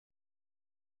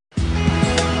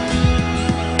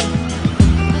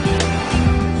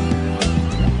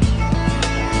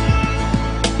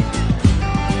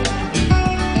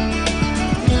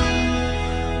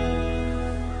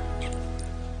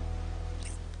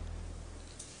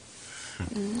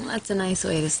That's a nice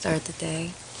way to start the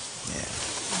day. Yeah.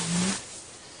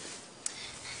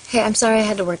 Hey, I'm sorry I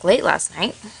had to work late last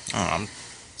night. Oh, I'm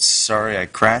sorry I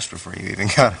crashed before you even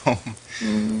got home.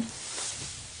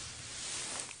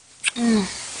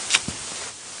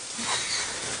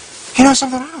 You know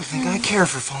something? I don't think I care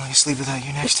for falling asleep without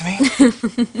you next to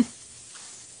me.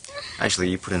 Actually,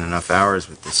 you put in enough hours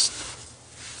with this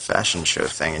fashion show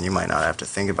thing, and you might not have to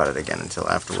think about it again until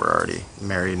after we're already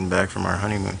married and back from our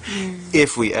honeymoon.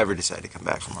 If we ever decide to come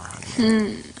back from our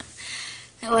honeymoon.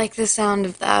 I like the sound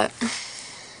of that.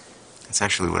 That's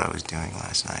actually what I was doing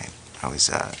last night. I was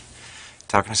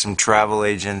talking to some travel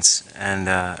agents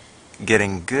and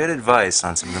getting good advice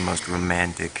on some of the most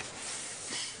romantic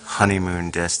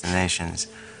honeymoon destinations.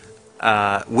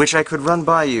 Which I could run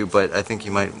by you, but I think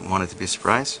you might want it to be a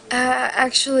surprise.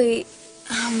 Actually,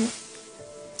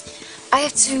 I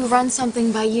have to run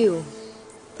something by you.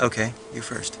 Okay, you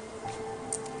first.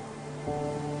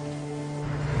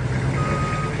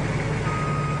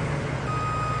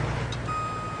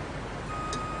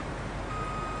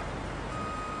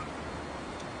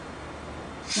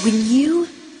 When you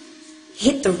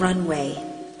hit the runway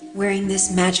wearing this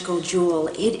magical jewel,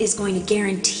 it is going to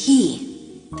guarantee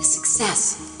the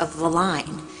success of the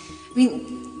line. I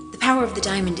mean, the power of the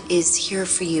diamond is here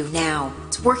for you now.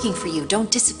 It's working for you. Don't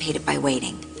dissipate it by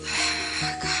waiting.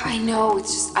 I know,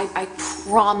 it's just, I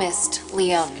promised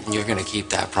Liam. And you're gonna keep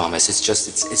that promise. It's just,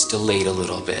 it's delayed a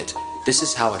little bit. This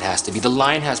is how it has to be. The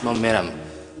line has momentum.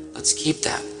 Let's keep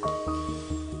that.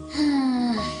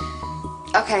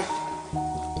 Okay.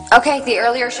 Okay, the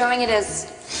earlier showing it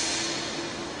is.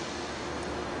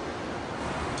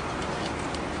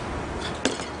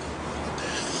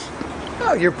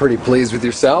 Oh, you're pretty pleased with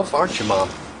yourself, aren't you, Mom?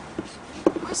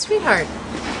 Oh, sweetheart.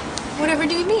 Whatever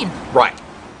do you mean? Right.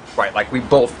 Right, like we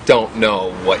both don't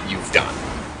know what you've done.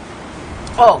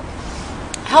 Oh,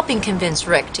 helping convince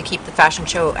Rick to keep the fashion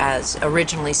show as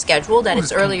originally scheduled at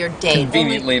its earlier date.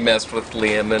 Conveniently messed with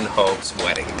Liam and Hope's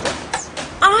wedding plans.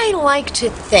 I like to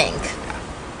think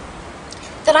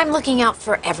that I'm looking out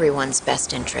for everyone's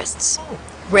best interests.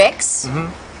 Rick's,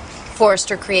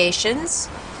 Forrester Creations,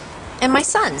 and my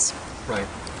son's. Right.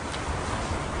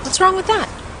 What's wrong with that?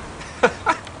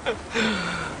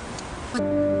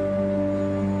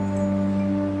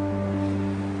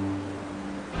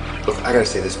 Look, I gotta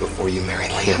say this before you marry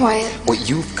Liam. Wyatt. What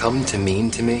you've come to mean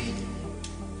to me,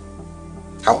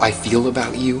 how I feel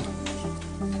about you,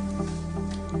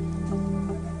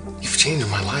 you've changed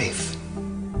my life.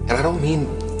 And I don't mean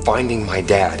finding my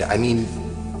dad, I mean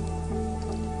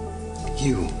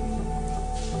you.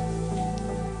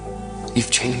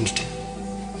 You've changed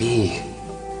me.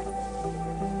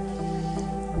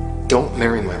 Don't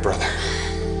marry my brother.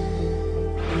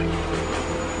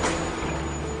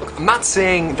 Look, I'm not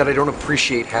saying that I don't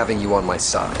appreciate having you on my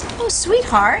side. Oh,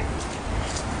 sweetheart.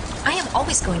 I am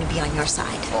always going to be on your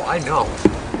side. Oh, I know.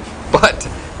 But,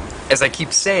 as I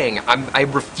keep saying, I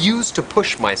refuse to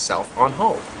push myself on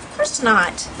Hope. Of course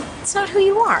not. It's not who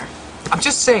you are. I'm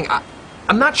just saying,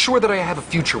 I'm not sure that I have a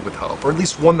future with Hope, or at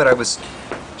least one that I was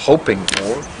hoping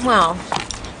for. Well,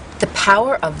 the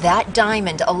power of that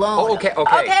diamond alone. Oh, okay.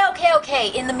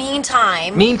 Okay. In the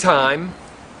meantime. Meantime,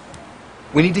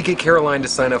 we need to get Caroline to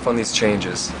sign up on these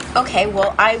changes. Okay,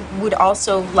 well, I would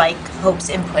also like Hope's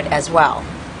input as well.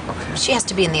 Okay. She has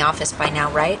to be in the office by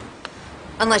now, right?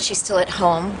 Unless she's still at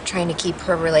home, trying to keep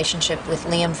her relationship with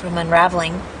Liam from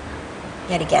unraveling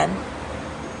yet again.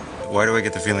 Why do I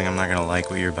get the feeling I'm not gonna like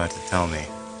what you're about to tell me?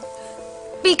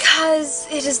 Because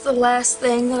it is the last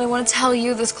thing that I want to tell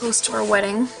you this close to our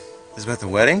wedding. Is about the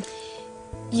wedding?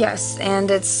 Yes, and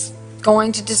it's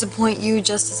going to disappoint you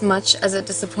just as much as it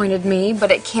disappointed me, but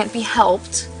it can't be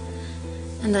helped.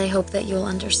 And I hope that you'll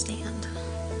understand.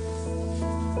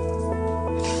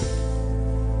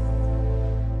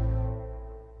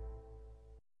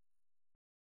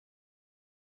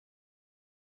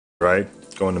 Right?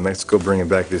 Going to Mexico, bringing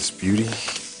back this beauty.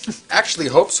 Actually,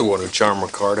 Hope's the one who charmed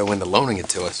Ricardo into loaning it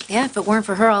to us. Yeah, if it weren't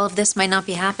for her, all of this might not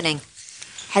be happening.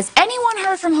 Has anyone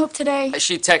heard from Hope today?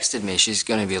 She texted me. She's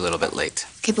gonna be a little bit late.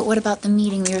 Okay, but what about the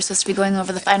meeting? We were supposed to be going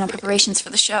over the final preparations for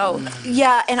the show.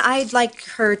 Yeah, and I'd like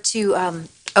her to,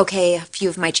 okay a few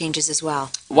of my changes as well.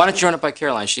 Why don't you run it by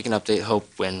Caroline? She can update Hope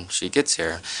when she gets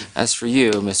here. As for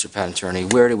you, Mr. Patent Attorney,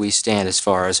 where do we stand as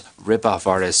far as rip-off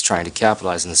artists trying to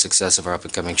capitalize on the success of our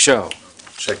up-and-coming show?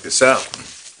 Check this out.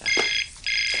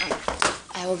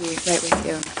 I will be right with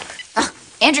you.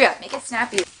 Andrea, make it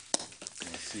snappy.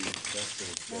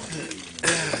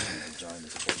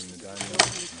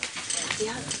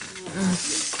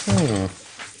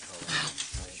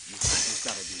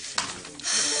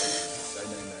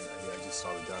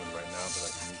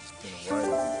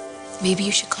 Maybe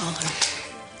you should call her.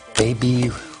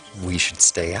 Maybe we should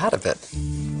stay out of it.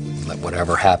 Let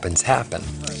whatever happens happen.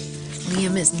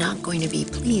 Liam is not going to be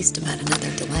pleased about another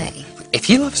delay. If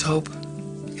he loves Hope,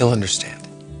 he'll understand.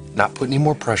 Not put any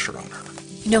more pressure on her.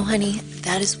 You know, honey,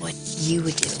 that is what you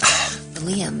would do. But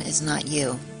Liam is not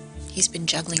you. He's been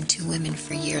juggling two women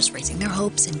for years, raising their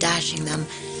hopes and dashing them.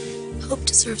 Hope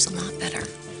deserves a lot better.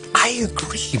 I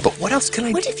agree, but what else can I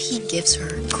do? What if he gives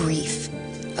her grief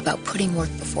about putting work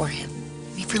before him?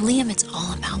 I mean, for Liam, it's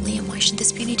all about Liam. Why should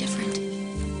this be any different?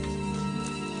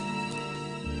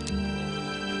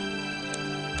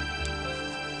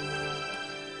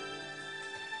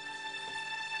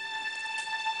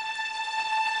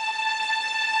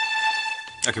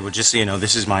 Okay, well, just so you know,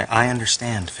 this is my I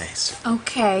understand face.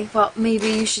 Okay, well, maybe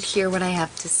you should hear what I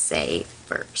have to say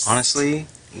first. Honestly,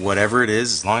 whatever it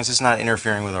is, as long as it's not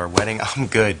interfering with our wedding, I'm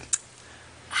good.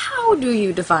 How do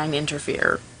you define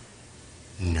interfere?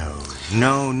 No.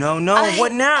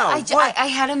 What now? What? I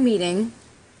had a meeting.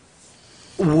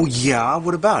 Well, yeah,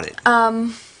 what about it?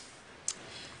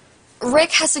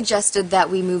 Rick has suggested that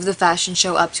we move the fashion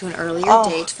show up to an earlier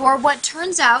date for what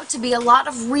turns out to be a lot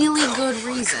of really good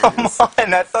reasons. Come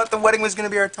on, I thought the wedding was going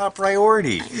to be our top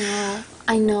priority.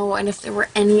 I know, and if there were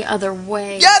any other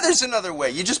way... Yeah, there's another way.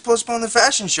 You just postpone the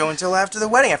fashion show until after the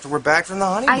wedding, after we're back from the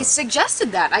honeymoon. I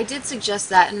suggested that. I did suggest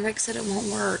that, and Rick said it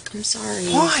won't work. I'm sorry.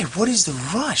 Why? What is the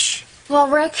rush? Well,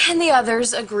 Rick and the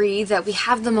others agree that we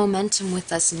have the momentum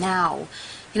with us now.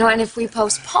 You know, and if we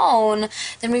postpone,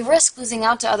 then we risk losing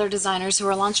out to other designers who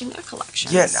are launching their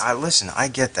collections. Yeah, listen, I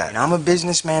get that. And I'm a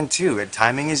businessman, too. And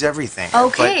timing is everything.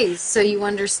 Okay, so you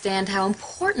understand how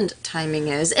important timing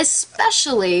is,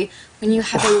 especially when you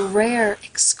have a rare,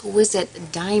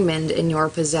 exquisite diamond in your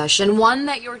possession, one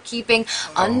that you're keeping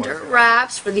under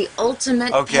wraps for the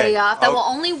ultimate payoff that will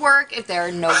only work if there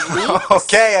are no leaks.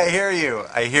 Okay, I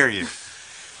hear you.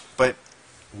 But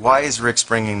why is Rick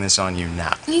springing this on you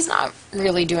now? He's not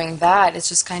really doing that. It's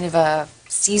just kind of a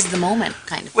seize the moment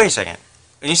kind of Wait a second.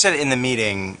 When you said in the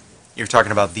meeting, you're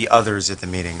talking about the others at the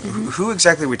meeting. Who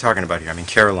exactly are we talking about here? I mean,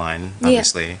 Caroline,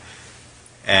 obviously,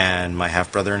 and my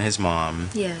half-brother and his mom.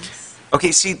 Yes.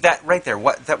 Okay, see, that right there,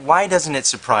 why doesn't it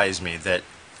surprise me that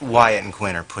Wyatt and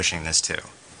Quinn are pushing this too?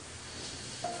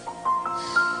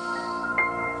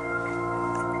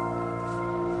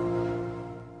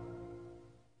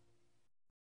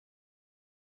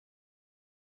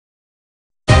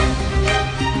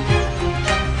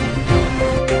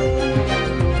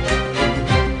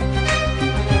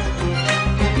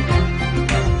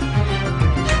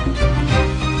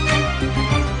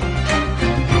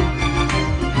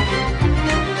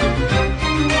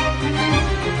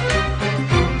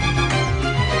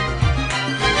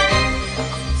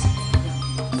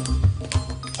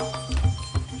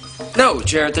 No,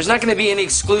 Jared, there's not going to be any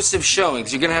exclusive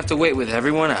showings. You're going to have to wait with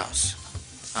everyone else.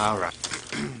 All right.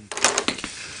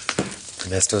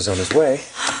 Ernesto's on his way.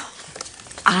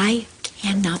 I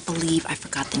cannot believe I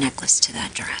forgot the necklace to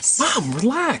that dress. Mom,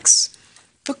 relax.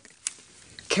 Look,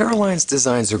 Caroline's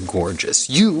designs are gorgeous.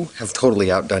 You have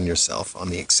totally outdone yourself on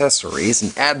the accessories,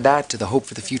 and add that to the hope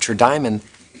for the future diamond.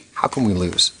 How can we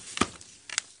lose?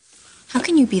 How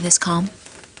can you be this calm?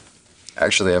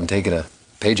 Actually, I'm taking a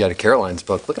page out of Caroline's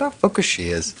book. Look at how focused she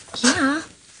is. Yeah,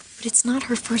 but it's not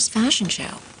her first fashion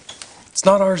show. It's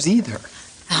not ours either.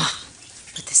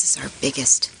 But this is our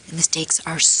biggest, and the stakes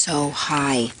are so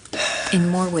high, in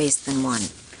more ways than one.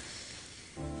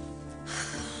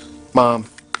 Mom,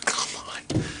 come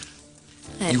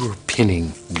on. You are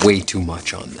pinning way too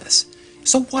much on this.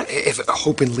 So what if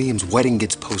Hope and Liam's wedding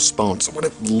gets postponed? So what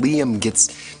if Liam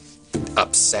gets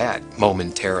upset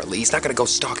momentarily? He's not going to go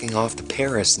stalking off to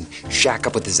Paris and shack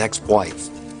up with his ex-wife.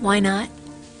 Why not?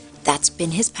 That's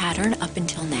been his pattern up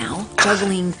until now,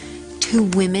 juggling two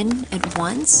women at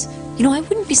once. You know, I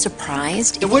wouldn't be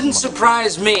surprised. It wouldn't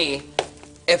surprise me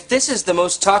if this is the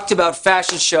most talked about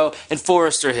fashion show in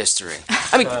Forrester history.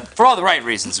 I mean, for all the right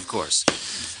reasons, of course.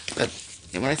 But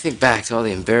when I think back to all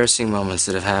the embarrassing moments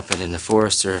that have happened in the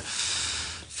Forrester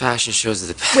fashion shows of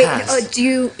the past... Wait,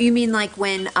 do you mean like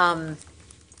when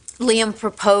Liam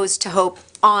proposed to Hope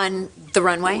on the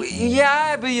runway?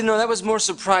 Yeah, but you know, that was more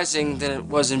surprising than it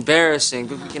was embarrassing.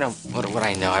 But you know, what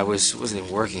I know, I wasn't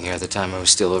even working here at the time. I was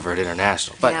still over at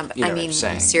International. But, Yeah, but you know I what I'm mean,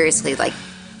 saying. seriously, like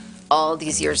all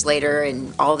these years later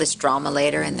and all this drama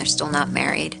later, and they're still not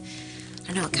married.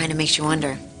 I know, it kind of makes you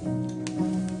wonder.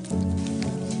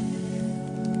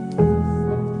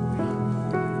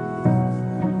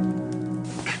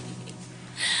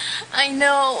 I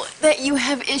know that you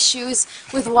have issues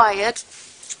with Wyatt,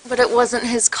 but it wasn't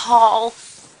his call.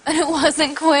 And it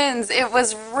wasn't Quinn's, it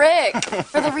was Rick,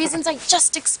 for the reasons I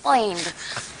just explained.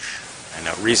 I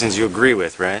know, reasons you agree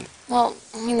with, right? Well,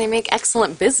 I mean, they make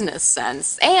excellent business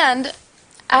sense. And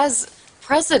as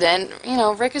president,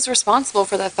 Rick is responsible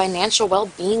for the financial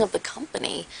well-being of the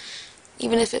company,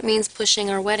 even if it means pushing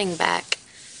our wedding back.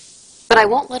 But I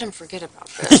won't let him forget about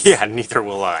this. Yeah, neither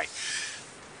will I.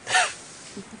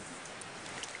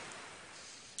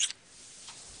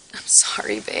 I'm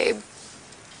sorry, babe.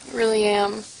 I really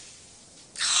am.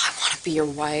 I want to be your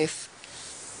wife.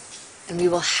 And we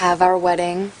will have our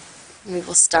wedding. And we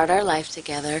will start our life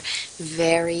together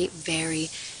very, very,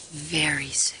 very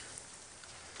soon.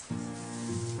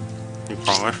 You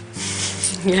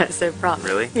promise? Yes, I promise.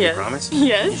 Really? Yes. You promise?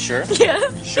 Yes. You sure?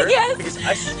 Yes. You sure? Yes. Because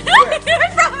I swear. I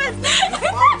promise. I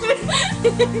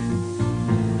promise.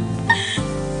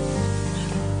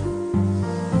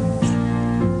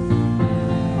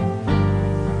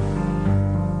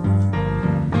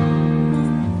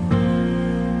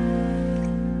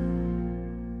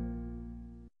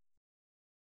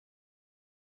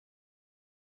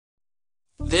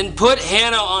 Then put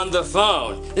Hannah on the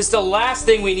phone. This is the last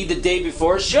thing we need the day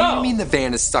before a show. What do you mean the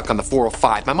van is stuck on the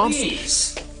 405? My mom's...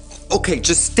 Please. Okay,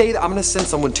 just stay there. I'm gonna send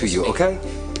someone to you, okay?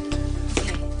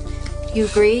 You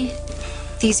agree?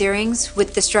 These earrings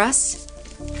with this dress?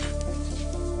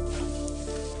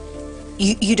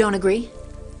 You don't agree?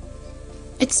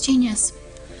 It's genius.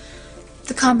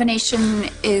 The combination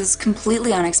is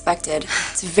completely unexpected.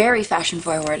 It's very fashion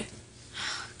forward.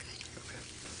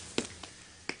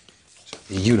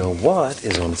 You know what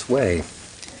is on its way. You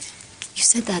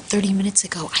said that 30 minutes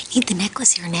ago. I need the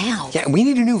necklace here now. Yeah, we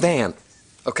need a new van,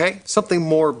 okay? Something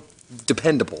more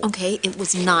dependable. Okay, it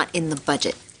was not in the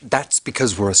budget. That's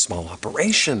because we're a small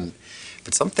operation.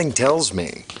 But something tells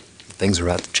me things are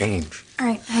about to change. All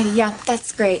right, Heidi, yeah,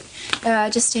 that's great.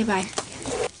 Just stay by.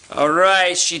 All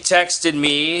right, she texted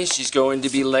me. She's going to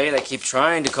be late. I keep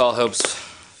trying to call Hope's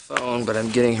phone, but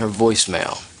I'm getting her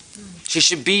voicemail. She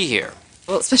should be here.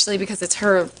 Well, especially because it's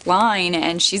her line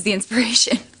and she's the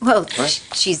inspiration. Well,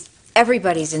 she's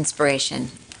everybody's inspiration.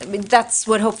 I mean, that's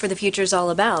what Hope for the Future is all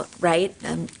about, right?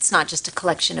 It's not just a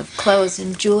collection of clothes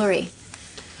and jewelry.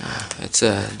 It's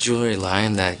a jewelry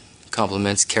line that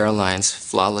complements Caroline's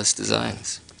flawless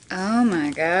designs. Oh my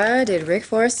God, did Rick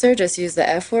Forrester just use the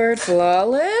F word,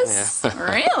 flawless?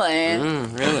 Yeah. Really?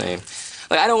 Really?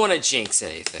 Like, I don't want to jinx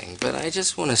anything, but I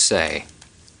just want to say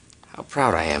how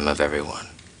proud I am of everyone.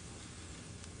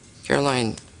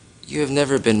 Caroline, you have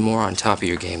never been more on top of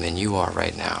your game than you are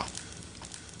right now.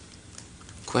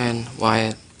 Quinn,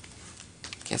 Wyatt,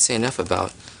 can't say enough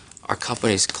about our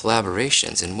company's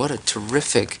collaborations and what a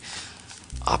terrific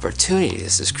opportunity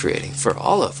this is creating for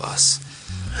all of us.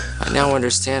 I now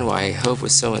understand why Hope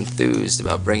was so enthused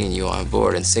about bringing you on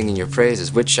board and singing your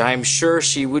praises, which I'm sure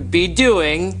she would be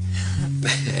doing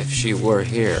if she were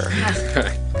here.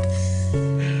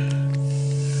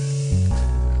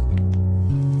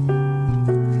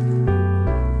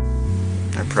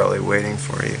 They're probably waiting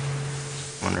for you,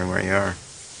 wondering where you are.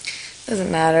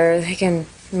 Doesn't matter. They can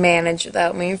manage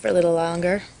without me for a little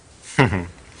longer. I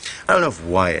don't know if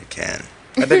Wyatt can.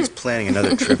 I bet he's planning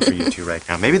another trip for you two right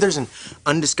now. Maybe there's an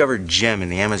undiscovered gem in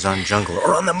the Amazon jungle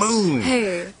or on the moon.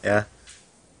 Hey. Yeah?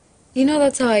 You know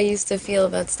that's how I used to feel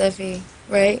about Steffi,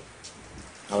 right?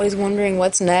 Always wondering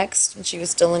what's next when she was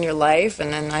still in your life,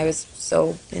 and then I was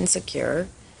so insecure.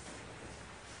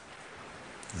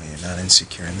 Well, you're not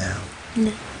insecure now.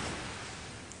 No.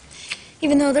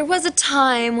 Even though there was a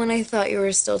time when I thought you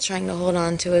were still trying to hold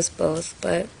on to us both,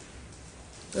 but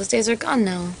those days are gone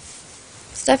now.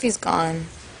 Steffi's gone.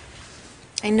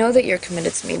 I know that you're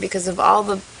committed to me because of all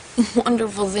the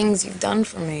wonderful things you've done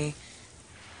for me.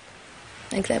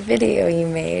 Like that video you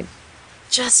made.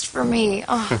 Just for me.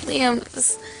 Oh, Liam,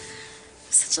 this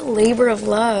is such a labor of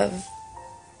love.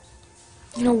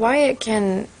 You know, Wyatt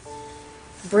can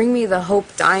bring me the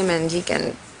Hope diamond. He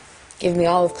can give me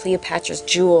all of Cleopatra's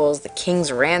jewels, the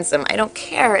king's ransom. I don't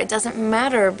care. It doesn't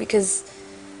matter because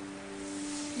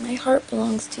my heart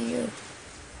belongs to you.